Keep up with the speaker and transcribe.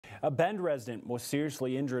A Bend resident was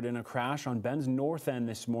seriously injured in a crash on Bend's north end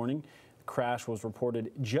this morning. The crash was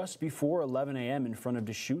reported just before 11 a.m. in front of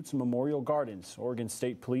Deschutes Memorial Gardens. Oregon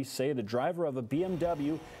State Police say the driver of a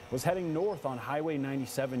BMW was heading north on Highway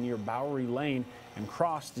 97 near Bowery Lane and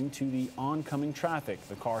crossed into the oncoming traffic.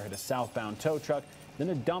 The car hit a southbound tow truck, then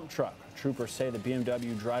a dump truck. Troopers say the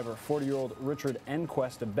BMW driver, 40-year-old Richard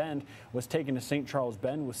Enquest of Bend, was taken to St. Charles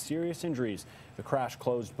Bend with serious injuries. The crash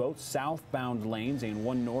closed both southbound lanes and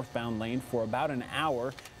one northbound lane for about an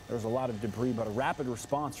hour. There was a lot of debris, but a rapid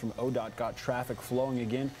response from ODOT got traffic flowing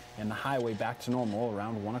again and the highway back to normal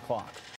around 1 o'clock.